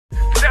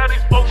tell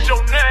these folks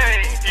your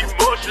name.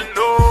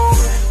 Emotional.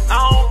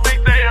 I don't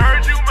think they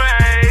heard you,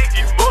 man.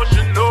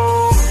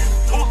 Emotional.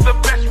 Who's the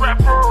best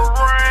rapper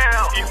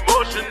around?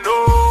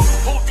 Emotional.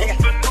 Who's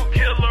the new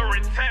killer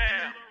in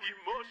town?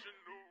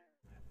 Emotional.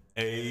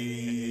 Hey,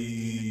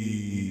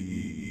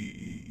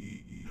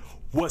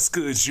 what's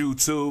good,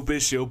 YouTube?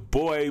 It's your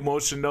boy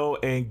Emotional,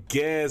 and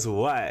guess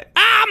what?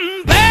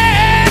 I'm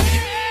back,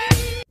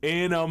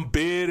 and I'm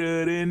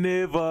better than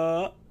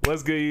ever.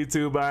 What's good,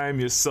 YouTube? I am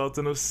your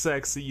Sultan of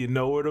Sexy. You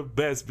know where the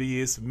best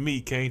be. It's me,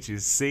 can't you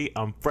see?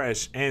 I'm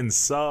fresh and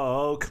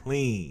so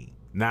clean.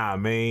 Nah,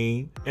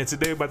 man. And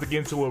today we're about to get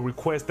into a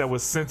request that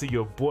was sent to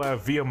your boy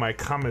via my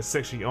comment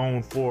section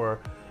on for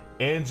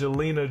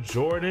Angelina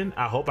Jordan.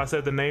 I hope I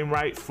said the name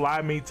right.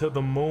 Fly Me to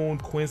the Moon,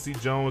 Quincy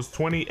Jones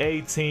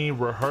 2018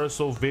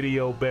 Rehearsal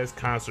video best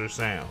concert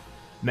sound.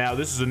 Now,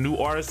 this is a new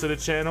artist to the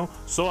channel,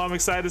 so I'm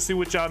excited to see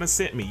what y'all done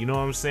sent me. You know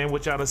what I'm saying?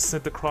 What y'all done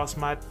sent across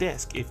my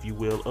desk, if you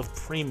will, of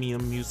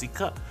premium music.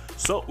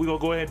 So we're gonna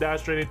go ahead and dive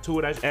straight into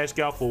it. I ask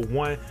y'all for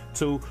 1,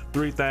 2,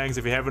 3 things.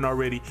 If you haven't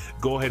already,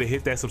 go ahead and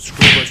hit that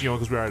subscribe button,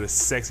 because we are the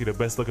sexy, the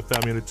best looking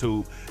family on the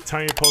tube.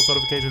 Turn your post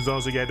notifications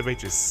on so you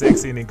activate your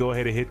sexy, and then go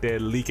ahead and hit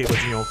that like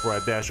button for a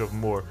dash of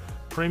more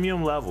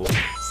premium level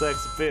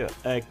sex appeal.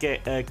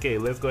 Okay,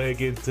 let's go ahead and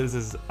get into this.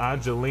 Is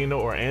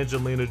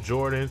Angelina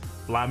Jordan,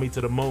 Fly Me to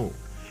the Moon.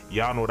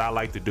 Y'all know what I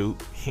like to do.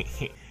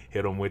 Hit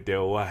them with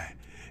their why.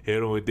 Hit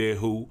them with their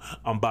who.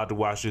 I'm about to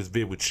watch this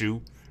vid with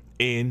you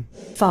in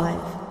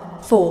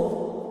 5,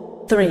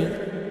 4, 3,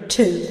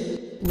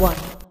 2, 1.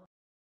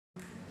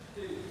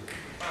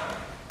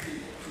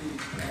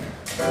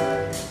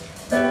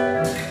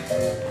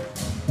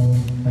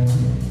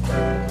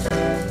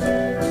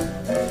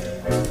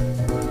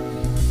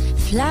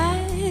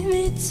 Fly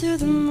me to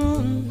the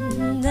moon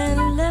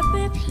and let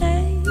me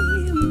play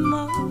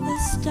among the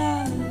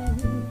stars.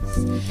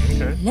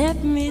 Okay.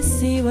 Let me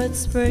see what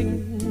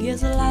spring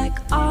is like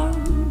on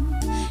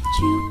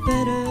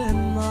Jupiter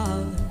and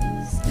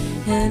Mars.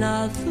 In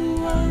other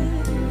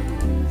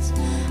words,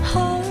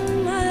 hold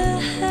my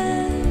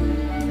hand.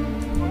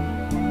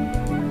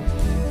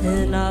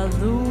 In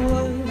other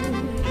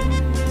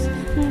words,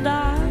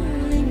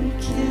 darling,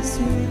 kiss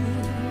me.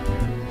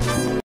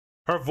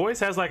 Her voice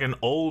has like an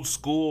old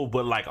school,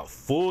 but like a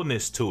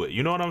fullness to it.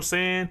 You know what I'm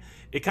saying?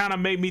 It kind of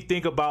made me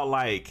think about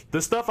like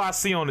the stuff I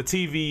see on the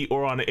TV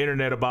or on the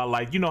internet about,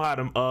 like, you know how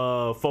them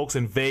folks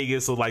in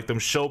Vegas or like them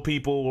show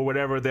people or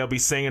whatever, they'll be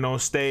singing on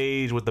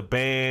stage with the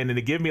band, and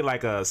it give me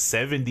like a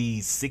 70s,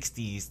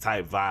 60s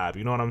type vibe.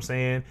 You know what I'm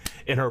saying?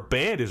 And her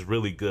band is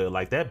really good.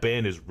 Like, that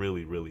band is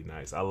really, really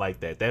nice. I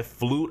like that. That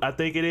flute, I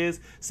think it is,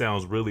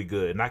 sounds really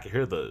good. And I can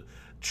hear the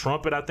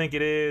trumpet, I think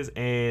it is.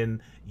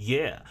 And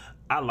yeah,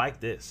 I like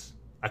this.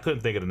 I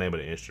couldn't think of the name of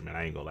the instrument.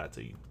 I ain't gonna lie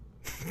to you.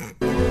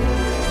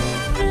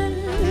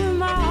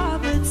 My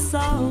good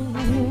song,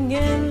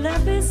 and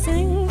let me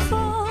sing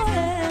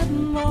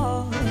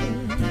forevermore.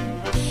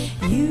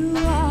 You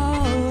are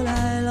all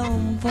I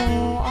long for,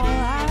 all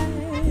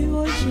I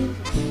worship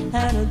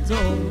and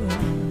adore.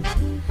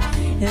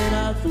 In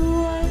other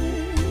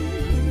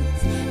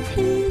words,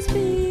 please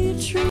be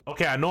true.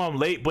 Okay, I know I'm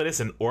late, but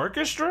it's an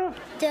orchestra?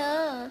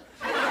 Duh.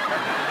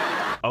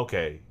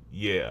 Okay,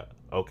 yeah,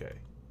 okay.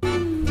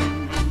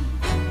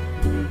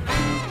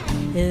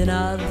 In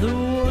other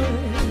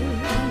words,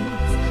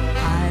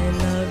 I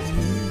love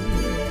you.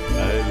 I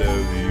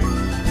love you.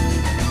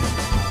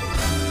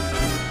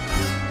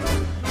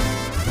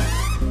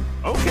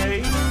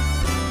 Okay.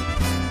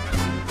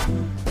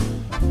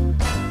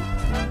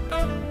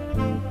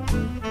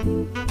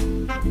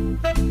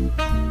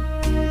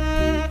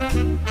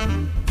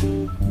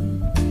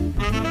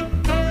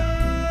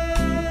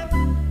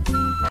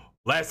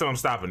 Last time I'm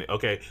stopping it.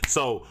 Okay,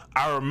 so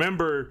I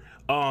remember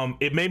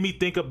it made me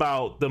think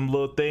about them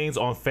little things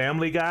on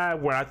Family Guy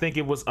where I think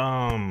it was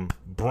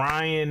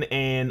Brian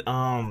and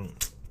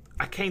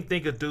I can't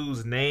think of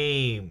dude's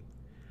name,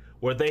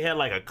 where they had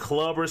like a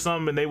club or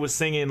something and they was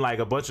singing like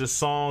a bunch of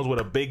songs with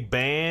a big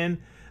band.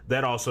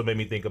 That also made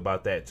me think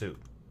about that too.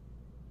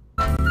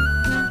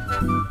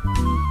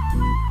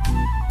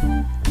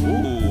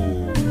 Ooh.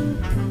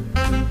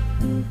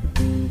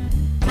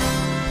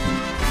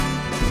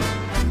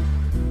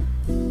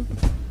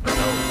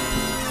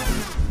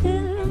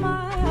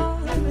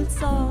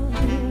 Song,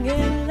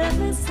 and let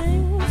me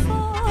sing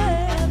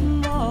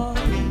forevermore.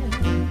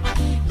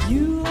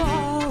 You are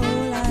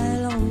all I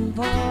long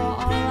for,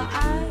 all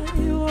I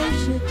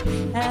worship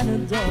and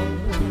adore.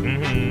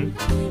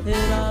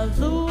 In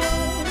other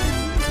words,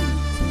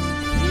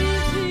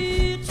 please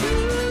be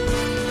true.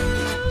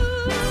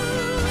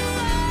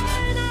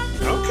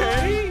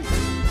 Okay.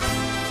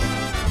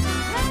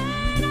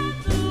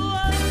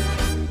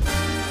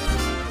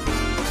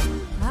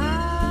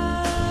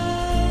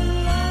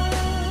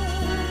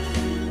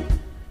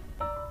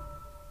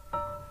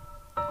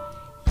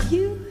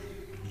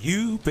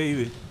 You,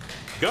 baby.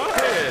 Go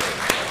ahead.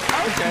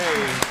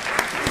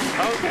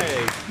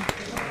 Okay.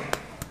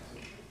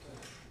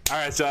 All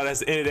right, y'all, that's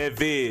the end of that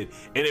vid.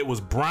 And it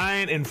was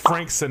Brian and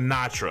Frank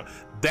Sinatra.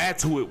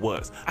 That's who it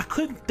was. I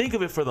couldn't think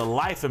of it for the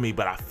life of me,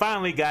 but I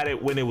finally got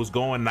it when it was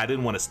going and I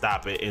didn't want to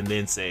stop it and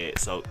then say it.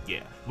 So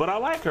yeah, but I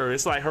like her.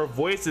 It's like her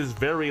voice is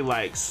very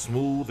like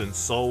smooth and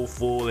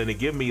soulful, and it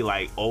give me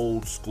like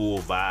old school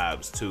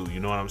vibes too. You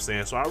know what I'm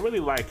saying? So I really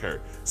like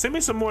her. Send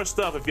me some more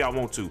stuff if y'all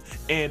want to.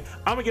 And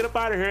I'm gonna get up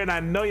out of here, and I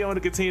know y'all want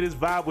to continue this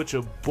vibe with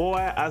your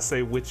boy. I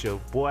say with your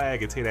boy. I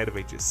continue to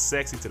elevate your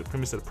sexy to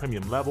the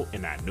premium level.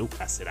 And I knew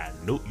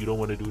you don't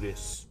want to do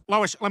this.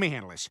 Lois, let me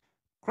handle this.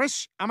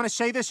 Chris, I'm going to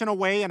say this in a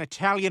way an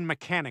Italian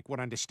mechanic would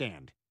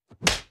understand.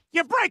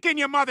 You're breaking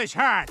your mother's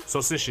heart!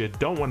 So since you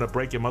don't want to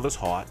break your mother's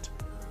heart,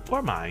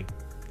 or mine,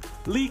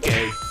 leak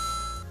a,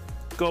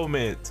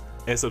 comment,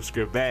 and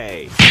subscribe.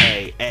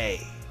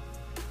 Hey.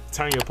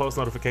 Turn your post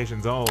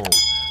notifications on.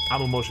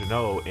 I'm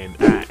emotional, and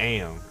I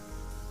am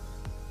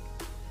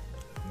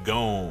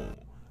gone.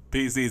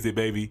 Peace easy,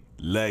 baby.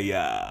 Love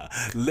ya.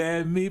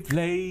 Let me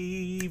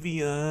play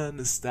beyond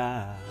the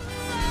stars.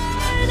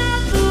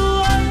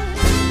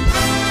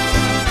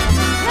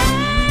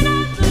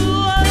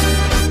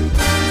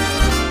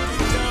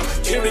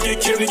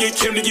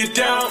 Came to get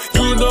down.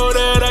 You know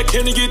that I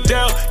came to get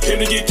down. Came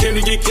to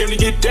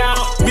get down.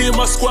 Me and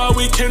my squad,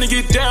 we came to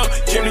get down.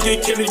 Came to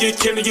get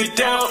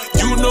down.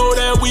 You know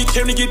that we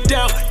came to get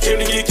down. Came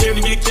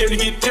to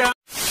get down.